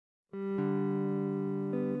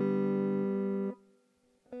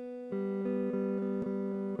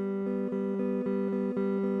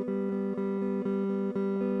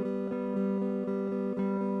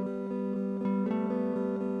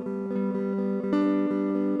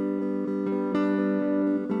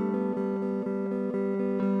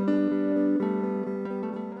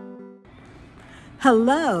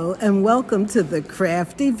Hello and welcome to the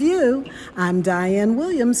Crafty View. I'm Diane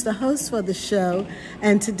Williams, the host for the show,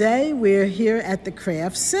 and today we're here at the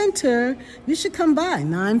Craft Center. You should come by,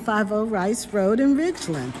 950 Rice Road in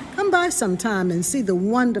Ridgeland. Come by sometime and see the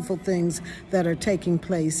wonderful things that are taking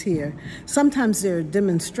place here. Sometimes there are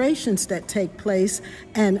demonstrations that take place,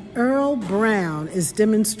 and Earl Brown is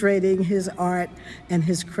demonstrating his art and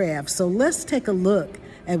his craft. So let's take a look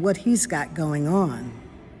at what he's got going on.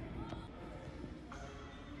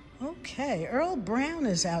 Okay, Earl Brown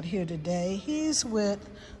is out here today. He's with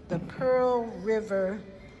the Pearl River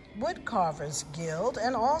Woodcarvers Guild,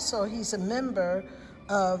 and also he's a member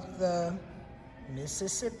of the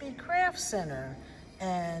Mississippi Craft Center.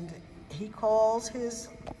 And he calls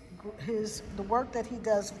the work that he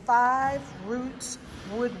does 5 Roots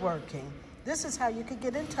Woodworking. This is how you could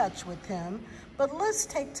get in touch with him. But let's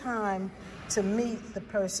take time to meet the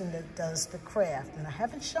person that does the craft. And I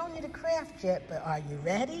haven't shown you the craft yet, but are you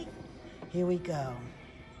ready? Here we go.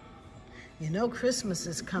 You know Christmas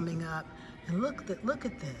is coming up, and look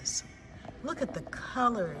at this. Look at the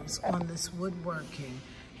colors on this woodworking.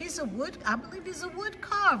 I believe he's a wood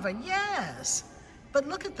carver, yes. But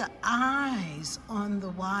look at the eyes on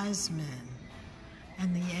the wise men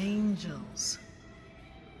and the angels.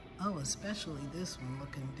 Oh, especially this one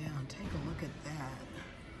looking down. Take a look at that.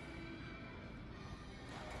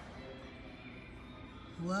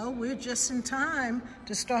 Well, we're just in time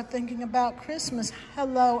to start thinking about Christmas.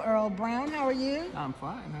 Hello, Earl Brown. How are you? I'm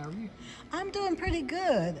fine. How are you? I'm doing pretty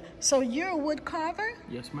good. So you're a wood carver?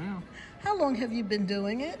 Yes, ma'am. How long have you been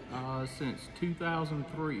doing it? Since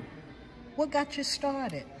 2003. What got you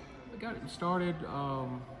started? I got it started.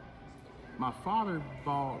 My father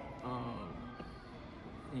bought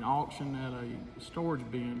an auction at a storage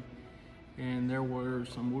bin, and there were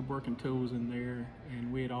some woodworking tools in there,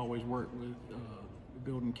 and we had always worked with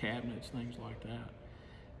building cabinets, things like that.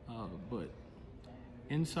 But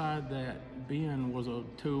inside that bin was a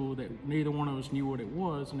tool that neither one of us knew what it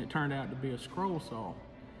was, and it turned out to be a scroll saw.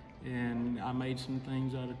 And I made some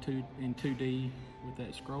things out of in 2D with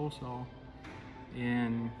that scroll saw.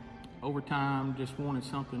 And over time, just wanted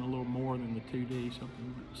something a little more than the 2D,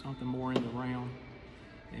 something more in the round,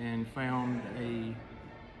 and found a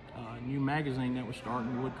new magazine that was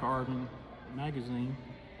starting, Wood Carving Magazine,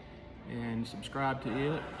 and subscribed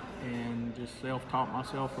to it, and just self-taught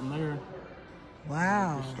myself from there.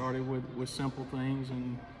 Wow. Just started with simple things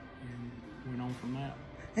and went on from that.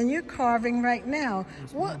 And you're carving right now.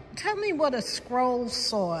 Yes, tell me what a scroll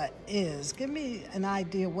saw is. Give me an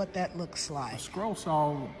idea what that looks like. A scroll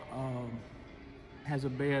saw has a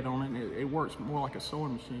bed on it. It works more like a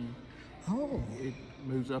sewing machine. Oh. It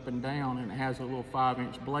moves up and down, and it has a little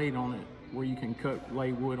 5-inch blade on it where you can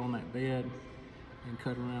lay wood on that bed and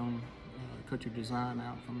cut your design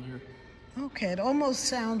out from there. Okay, it almost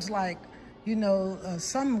sounds like, you know,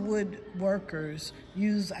 some woodworkers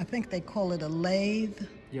use, I think they call it a lathe.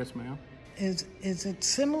 Yes, ma'am. Is it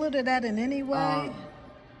similar to that in any way?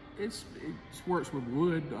 It works with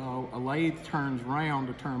wood. A lathe turns round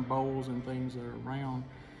to turn bowls and things that are round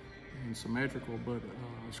and symmetrical, but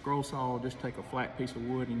a scroll saw will just take a flat piece of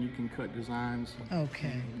wood and you can cut designs. Okay.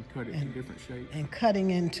 And cut it in different shapes. And cutting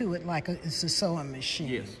into it like it's a sewing machine.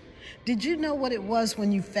 Yes. Did you know what it was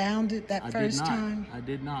when you found it that first time? I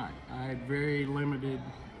did not. I had very limited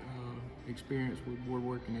experience with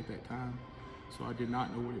woodworking at that time, so I did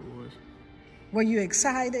not know what it was. Were you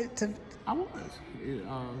excited to? I was.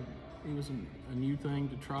 It was a new thing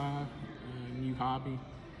to try, a new hobby,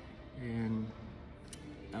 and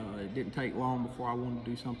it didn't take long before I wanted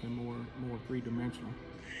to do something more three-dimensional.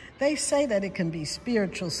 They say that it can be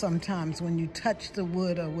spiritual sometimes when you touch the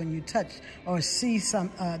wood, or when you touch or see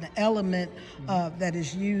an element that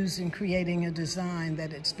is used in creating a design,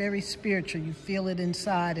 that it's very spiritual. You feel it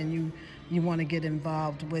inside and you want to get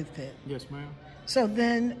involved with it. Yes, ma'am. So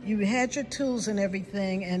then you had your tools and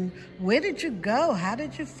everything, and where did you go? How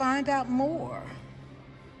did you find out more?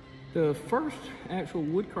 The first actual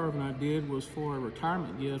wood carving I did was for a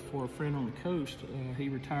retirement gift for a friend on the coast. He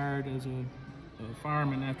retired as a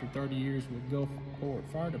fireman after 30 years with Gulfport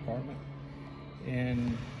Fire Department,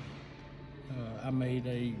 and I made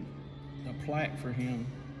a plaque for him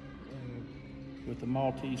with the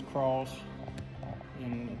Maltese cross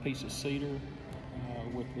and a piece of cedar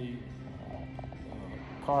with the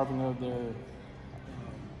carving of their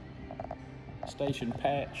station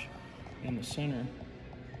patch in the center.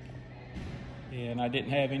 And I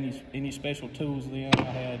didn't have any special tools then. I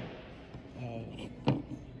had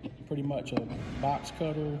pretty much a box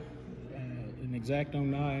cutter, an X-Acto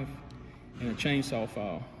knife, and a chainsaw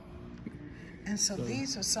file. And so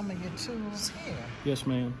these are some of your tools here. Yes,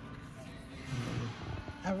 ma'am.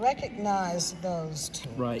 I recognize those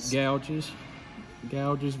tools. Right, gouges,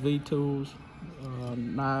 V-tools,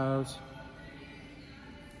 knives.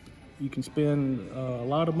 You can spend a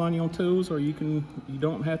lot of money on tools, or you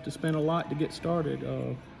don't have to spend a lot to get started.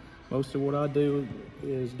 Most of what I do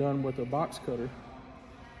is done with a box cutter,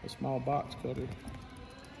 a small box cutter.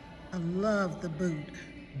 I love the boot.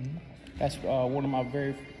 Mm-hmm. That's one of my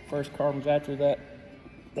very first carvings after that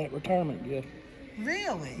retirement gift.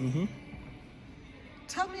 Really? Mm-hmm.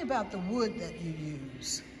 Tell me about the wood that you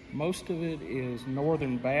use. Most of it is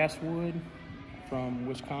northern basswood from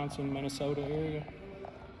Wisconsin, Minnesota area.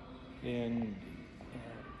 And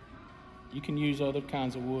you can use other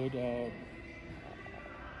kinds of wood.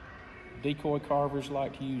 Decoy carvers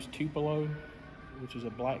like to use tupelo, which is a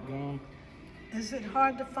black gum. Is it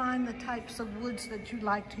hard to find the types of woods that you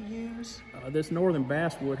like to use? This northern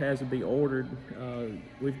basswood has to be ordered.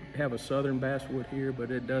 We have a southern basswood here,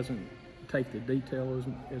 but it doesn't take the detail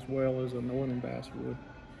as well as a northern basswood.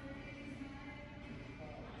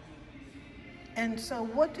 And so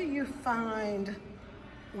what do you find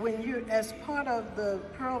when you're, as part of the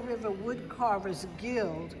Pearl River Wood Carvers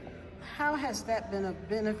Guild, how has that been a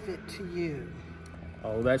benefit to you?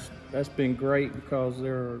 Oh, that's been great, because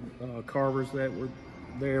there are carvers that were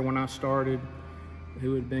there when I started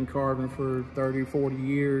who had been carving for 30, 40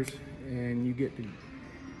 years, and you get to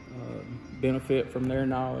benefit from their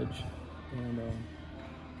knowledge. And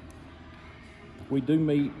we do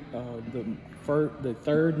meet the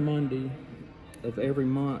third Monday of every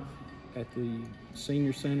month at the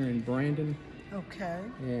Senior Center in Brandon. Okay.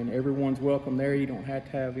 And everyone's welcome there. You don't have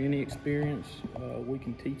to have any experience. We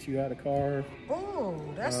can teach you how to carve. Oh,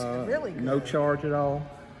 that's really good. No charge at all.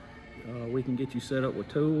 We can get you set up with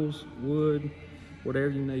tools, wood, whatever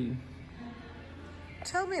you need.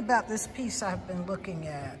 Tell me about this piece I've been looking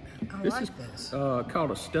at. This is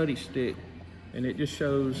called a study stick, and it just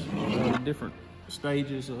shows different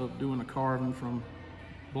stages of doing a carving, from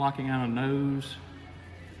blocking out a nose.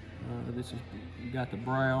 You got the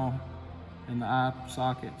brow and the eye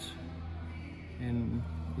sockets, and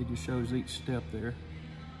it just shows each step there.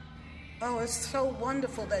 Oh, it's so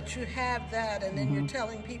wonderful that you have that, and then you're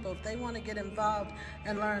telling people if they want to get involved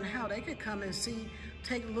and learn how, they could come and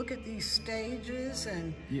take a look at these stages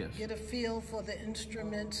and get a feel for the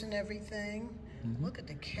instruments and everything. Look at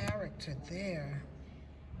the character there.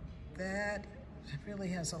 That really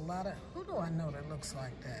has a lot of, who do I know that looks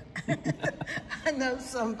like that? I know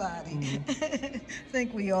somebody. I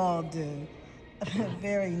think we all do.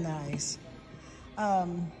 Very nice.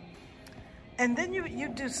 And then you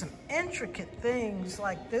do some intricate things,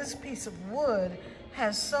 like this piece of wood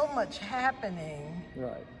has so much happening.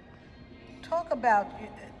 Right. Talk about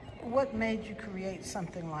what made you create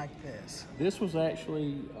something like this. This was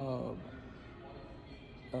actually, I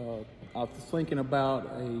was thinking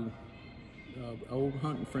about an old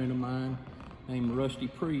hunting friend of mine named Rusty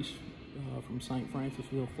Priest from St.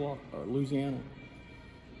 Francisville, Louisiana.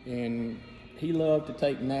 And he loved to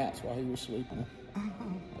take naps while he was sleeping.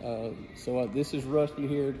 So this is Rusty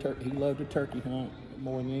here. He loved to turkey hunt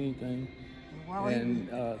more than anything.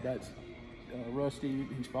 That's Rusty.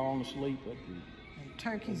 He's falling asleep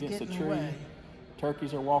turkey's against getting a tree. Away.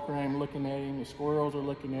 Turkeys are walking around looking at him. The squirrels are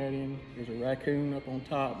looking at him. There's a raccoon up on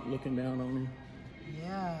top looking down on him.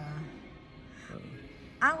 Yeah.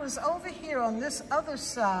 I was over here on this other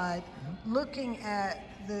side looking at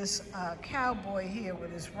this cowboy here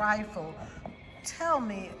with his rifle. Tell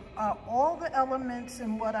me, are all the elements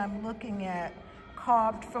in what I'm looking at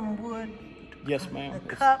carved from wood? Yes, ma'am.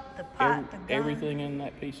 The cup, the pot, the gun? Everything in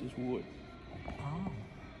that piece is wood. Oh.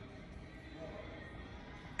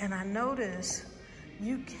 And I noticed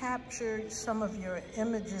you captured some of your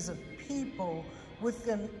images of people with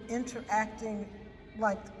them interacting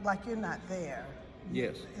like you're not there.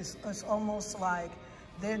 Yes. It's almost like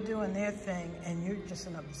they're doing their thing and you're just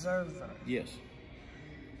an observer. Yes.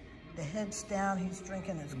 The head's down, he's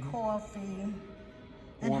drinking his coffee.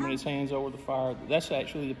 Warming his hands over the fire. That's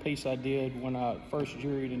actually the piece I did when I first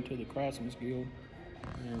juried into the Craftsmen Guild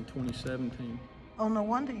in 2017. Oh, no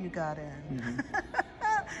wonder you got in.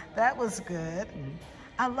 That was good.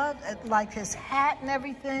 I love it, like his hat and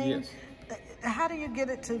everything. Yes. How do you get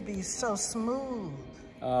it to be so smooth?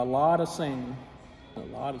 A lot of sanding. A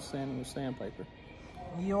lot of sanding with sandpaper.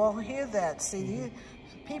 You all hear that. See,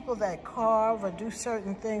 people that carve or do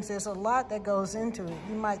certain things, there's a lot that goes into it.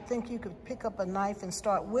 You might think you could pick up a knife and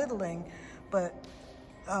start whittling, but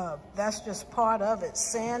that's just part of it.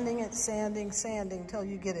 Sanding it, sanding, sanding, till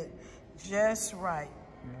you get it just right.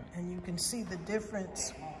 And you can see the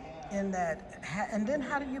difference in that. And then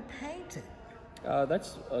how do you paint it?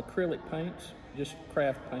 That's acrylic paints, just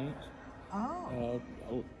craft paints. Oh.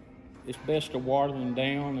 It's best to water them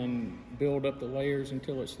down and build up the layers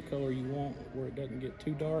until it's the color you want, where it doesn't get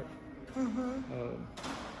too dark.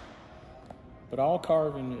 But all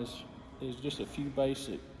carving is just a few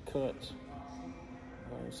basic cuts.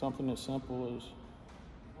 Something as simple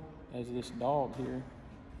as this dog here.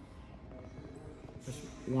 That's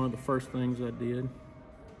one of the first things I did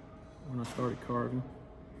when I started carving.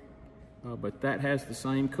 But that has the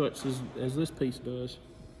same cuts as this piece does.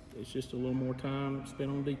 It's just a little more time spent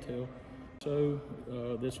on detail. So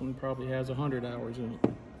this one probably has 100 hours in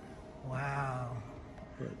it. Wow.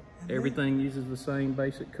 But everything uses the same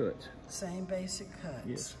basic cuts. Same basic cuts.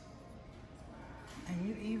 Yes. And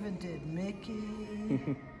you even did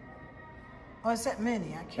Mickey. Oh, is that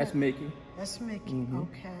Minnie? I can't. That's Mickey. That's Mickey.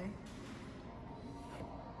 Okay.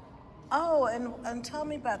 Oh, and tell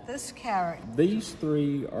me about this character. These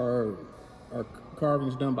three are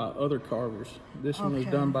carvings done by other carvers. This one was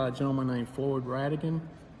done by a gentleman named Floyd Radigan,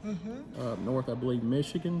 up north, I believe,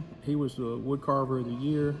 Michigan. He was the Wood Carver of the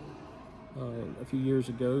Year a few years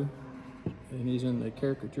ago, and he's in the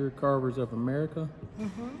Caricature Carvers of America.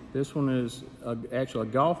 This one is actually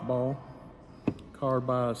a golf ball carved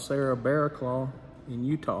by Sarah Barraclaw in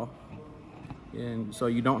Utah. And so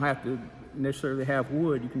you don't have to necessarily have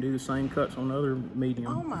wood. You can do the same cuts on other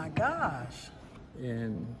medium. Oh my gosh.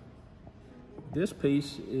 And this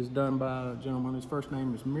piece is done by a gentleman. His first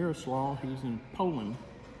name is Miroslaw. He's in Poland.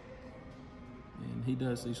 And he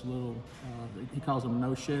does these little, he calls them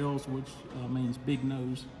no shells, which means big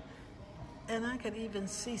nose. And I could even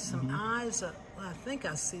see some eyes up. I think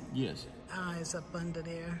I see eyes up under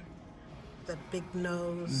there. The big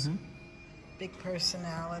nose, big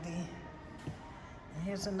personality. And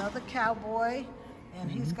here's another cowboy, and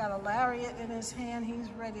he's got a lariat in his hand. He's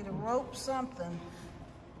ready to rope something.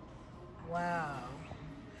 Wow.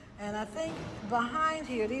 And I think behind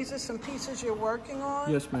here, these are some pieces you're working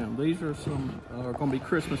on? Yes, ma'am. These are some, going to be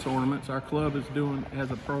Christmas ornaments. Our club has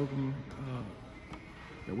a program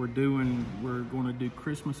that we're doing. We're going to do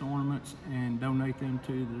Christmas ornaments and donate them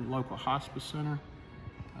to the local hospice center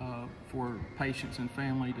for patients and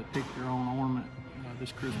family to pick their own ornament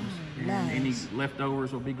this Christmas. And any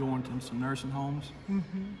leftovers will be going to some nursing homes.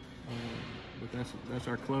 But that's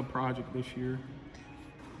our club project this year.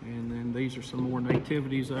 And then these are some more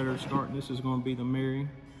nativities that are starting. This is going to be the Mary.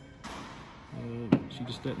 She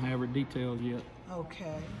just doesn't have her details yet.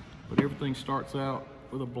 Okay. But everything starts out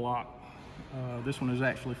with a block. This one is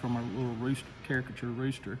actually from a little caricature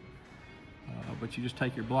rooster. But you just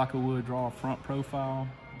take your block of wood, draw a front profile,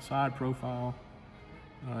 a side profile.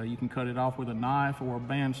 You can cut it off with a knife or a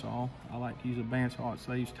bandsaw. I like to use a bandsaw, it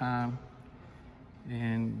saves time.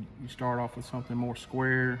 And you start off with something more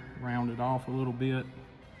square, round it off a little bit.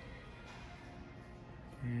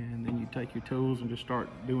 And then you take your tools and just start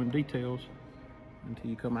doing details until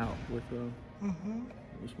you come out with a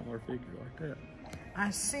smaller figure like that.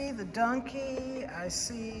 I see the donkey, I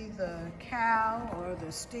see the cow or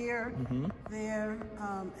the steer there,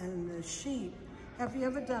 and the sheep. Have you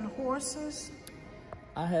ever done horses?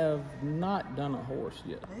 I have not done a horse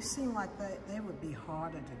yet. They seem like they would be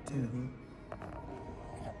harder to do.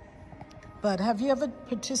 But have you ever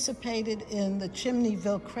participated in the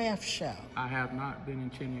Chimneyville Craft Show? I have not been in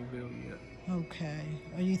Chimneyville yet. Okay.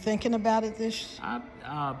 Are you thinking about it this year?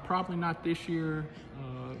 Probably not this year,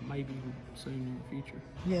 maybe soon in the future.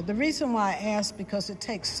 Yeah, the reason why I asked, because it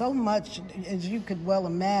takes so much, as you could well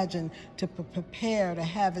imagine, to prepare to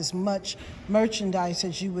have as much merchandise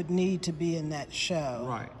as you would need to be in that show.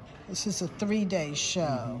 Right. This is a 3-day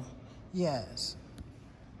show. Yes.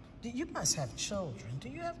 You must have children. Do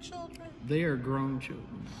you have children? They are grown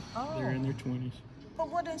children. Oh. They're in their 20s. But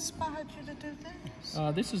what inspired you to do this?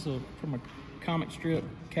 This is from a comic strip,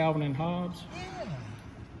 Calvin and Hobbes. Yeah.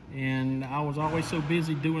 And I was always so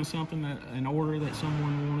busy doing something, an order that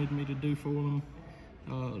someone wanted me to do for them.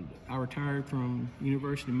 I retired from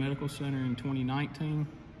University Medical Center in 2019.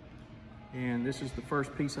 And this is the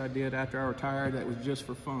first piece I did after I retired that was just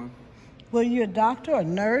for fun. Were you a doctor or a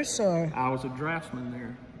nurse or? I was a draftsman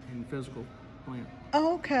there in physical plant.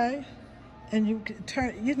 Oh, okay. And you could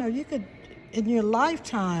you could, in your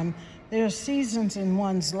lifetime, there are seasons in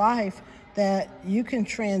one's life that you can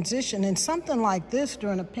transition. And something like this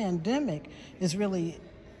during a pandemic is really,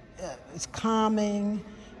 it's calming,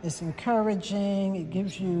 it's encouraging, it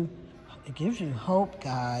gives you hope,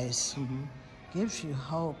 guys. It gives you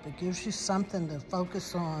hope. It gives you something to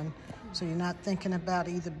focus on, so you're not thinking about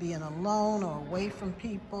either being alone or away from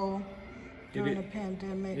people during a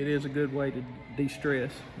pandemic. It is a good way to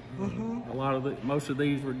de-stress. Most of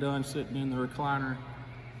these were done sitting in the recliner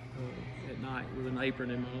at night with an apron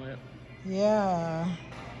in my lap. Yeah.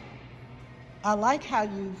 I like how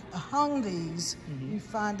you've hung these. You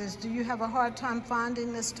find this. Do you have a hard time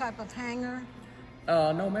finding this type of hanger?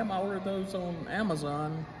 No, ma'am. I ordered those on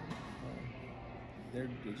Amazon. They're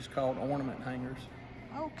just called ornament hangers.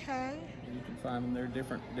 Okay. And you can find them. They're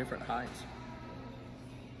different heights.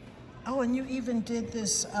 Oh, and you even did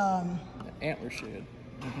this. Antler shed.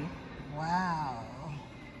 Wow.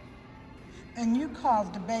 And you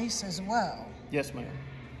carved the base as well. Yes, ma'am.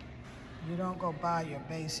 You don't go buy your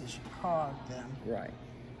bases, you carve them. Right.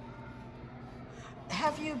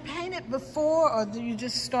 Have you painted before, or you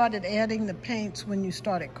just started adding the paints when you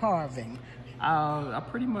started carving? I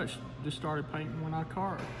pretty much just started painting when I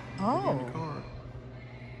carved. Oh.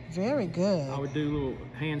 Very good. I would do little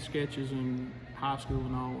hand sketches in high school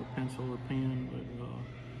and all with pencil or pen, but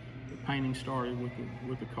the painting started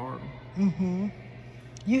with the carving.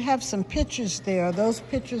 You have some pictures there. Are those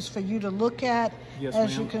pictures for you to look at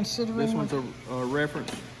as you're considering? This one's a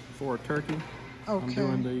reference for a turkey. Okay.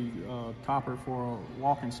 I'm doing the topper for a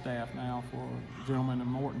walking staff now for a gentleman in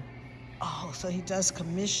Morton. Oh, so he does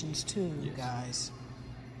commissions too, you guys.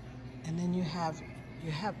 And then you have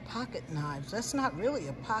pocket knives. That's not really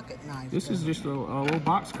a pocket knife. This is just a little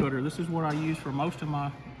box cutter. This is what I use for most of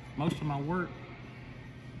my work.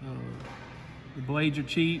 The blades are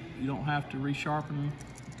cheap. You don't have to resharpen them.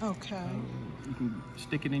 Okay. You can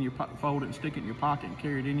stick it in your fold it and stick it in your pocket and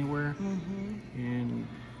carry it anywhere, and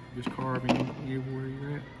just carving everywhere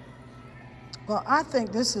you're at. Well, I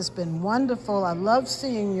think this has been wonderful. I love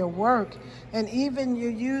seeing your work, and even you're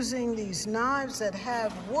using these knives that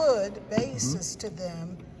have wood bases to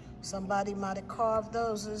them. Somebody might have carved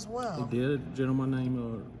those as well. I did. A gentleman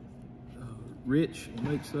named Rich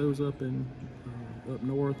makes those up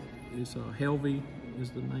north. It's Helvey is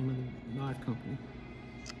the name of the knife company.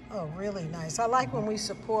 Oh, really nice. I like when we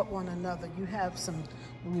support one another. You have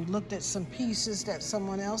we looked at some pieces that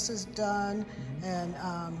someone else has done, and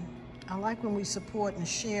I like when we support and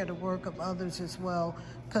share the work of others as well,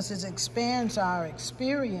 because it expands our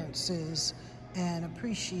experiences and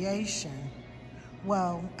appreciation.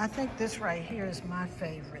 Well, I think this right here is my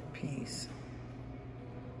favorite piece.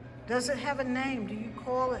 Does it have a name? Do you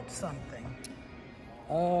call it something?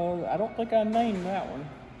 I don't think I named that one.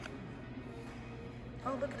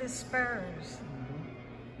 Oh, look at his spurs.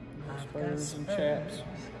 Spurs and chaps.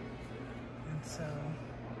 And so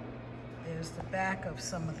there's the back of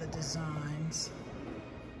some of the designs.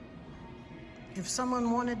 If someone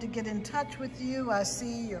wanted to get in touch with you, I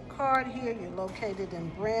see your card here. You're located in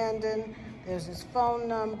Brandon. There's his phone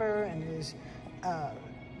number and his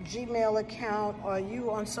Gmail account. Are you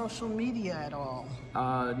on social media at all?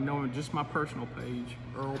 No, just my personal page,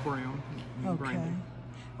 Earl Brown. Okay. Brandon.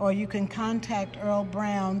 Or you can contact Earl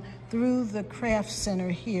Brown through the Craft Center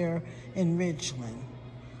here in Ridgeland.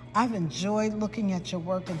 I've enjoyed looking at your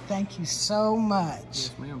work, and thank you so much.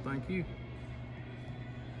 Yes, ma'am. Thank you.